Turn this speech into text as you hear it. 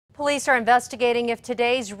Police are investigating if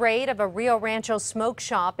today's raid of a Rio Rancho smoke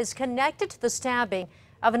shop is connected to the stabbing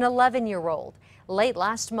of an 11-year-old. Late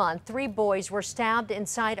last month, 3 boys were stabbed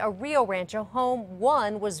inside a Rio Rancho home.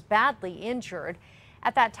 One was badly injured.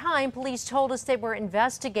 At that time, police told us they were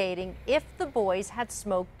investigating if the boys had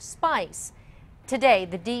smoked spice. Today,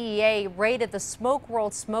 the DEA raided the Smoke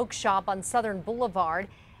World smoke shop on Southern Boulevard.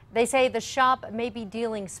 They say the shop may be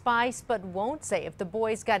dealing spice, but won't say if the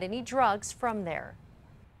boys got any drugs from there.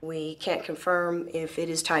 We can't confirm if it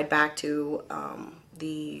is tied back to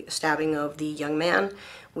the stabbing of the young man.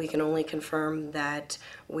 We can only confirm that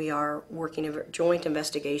we are working a joint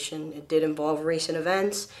investigation. It did involve recent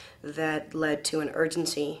events that led to an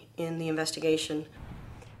urgency in the investigation.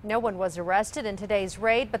 No one was arrested in today's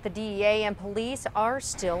raid, but the DEA and police are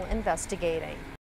still investigating.